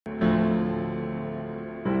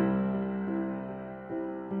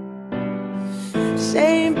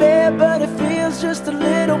world's just a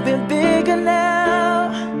little bit bigger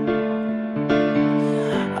now.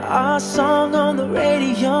 Our song on the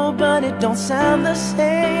radio, but it don't sound the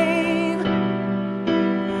same.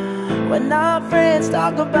 When our friends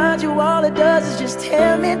talk about you, all it does is just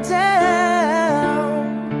tear me down.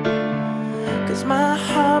 'Cause my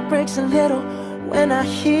heart breaks a little when I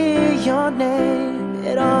hear your name.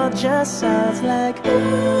 It all just sounds like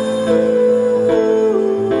ooh.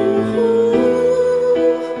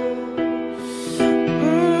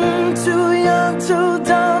 Too young, too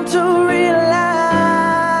dumb to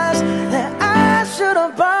realize that I should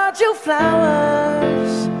have bought you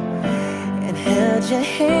flowers and held your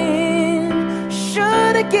hand.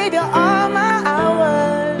 Should have gave you all my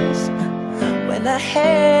hours when I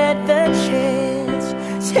had the chance.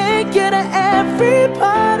 Take you to every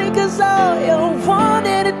party, 'cause all you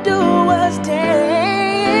wanted to do was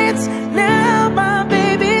dance. Now my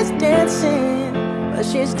baby's dancing, but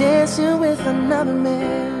she's dancing with another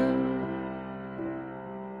man.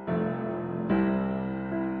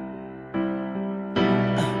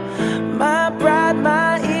 My pride,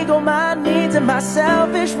 my ego, my needs, and my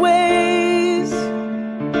selfish ways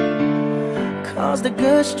caused a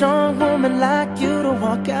good, strong woman like you to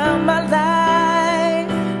walk out my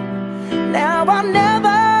life. Now I'll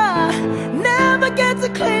never get to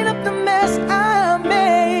clean up the mess I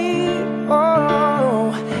made.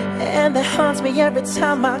 Oh, and that haunts me every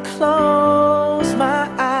time I close my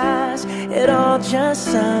eyes. It all just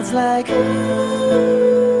sounds like ooh.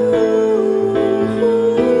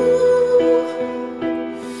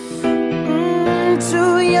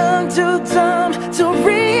 Too young, too dumb to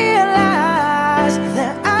realize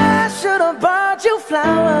that I should have bought you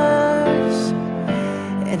flowers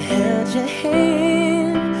and held your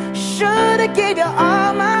hand. Should have gave you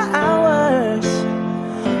all my hours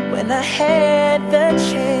when I had the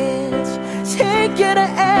chance. Take you to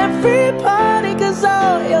every party, 'cause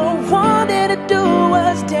all you wanted to do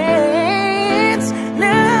was dance.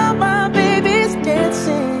 Now my baby's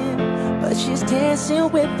dancing, but she's dancing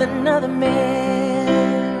with another man.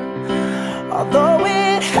 Although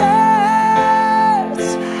it hurts,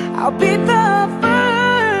 I'll be the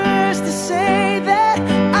first to say that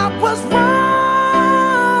I was wrong.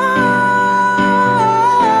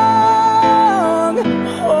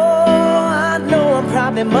 Oh, I know I'm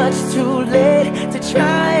probably much too late to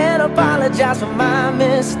try and apologize for my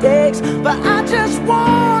mistakes, but I just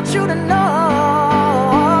want you to know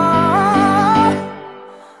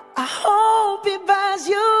I hope he buys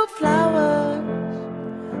you flowers.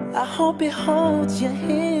 I hope he holds your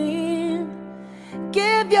hand,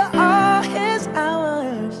 give you all his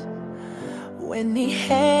hours when he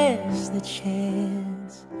has the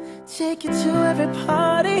chance. Take you to every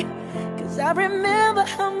party, 'cause I remember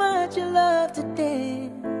how much you love to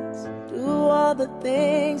dance. Do all the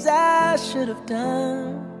things I should have done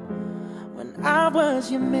when I was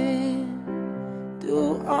your man. Do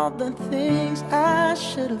all the things I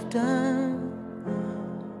should have done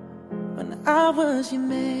when I was your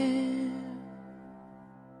man.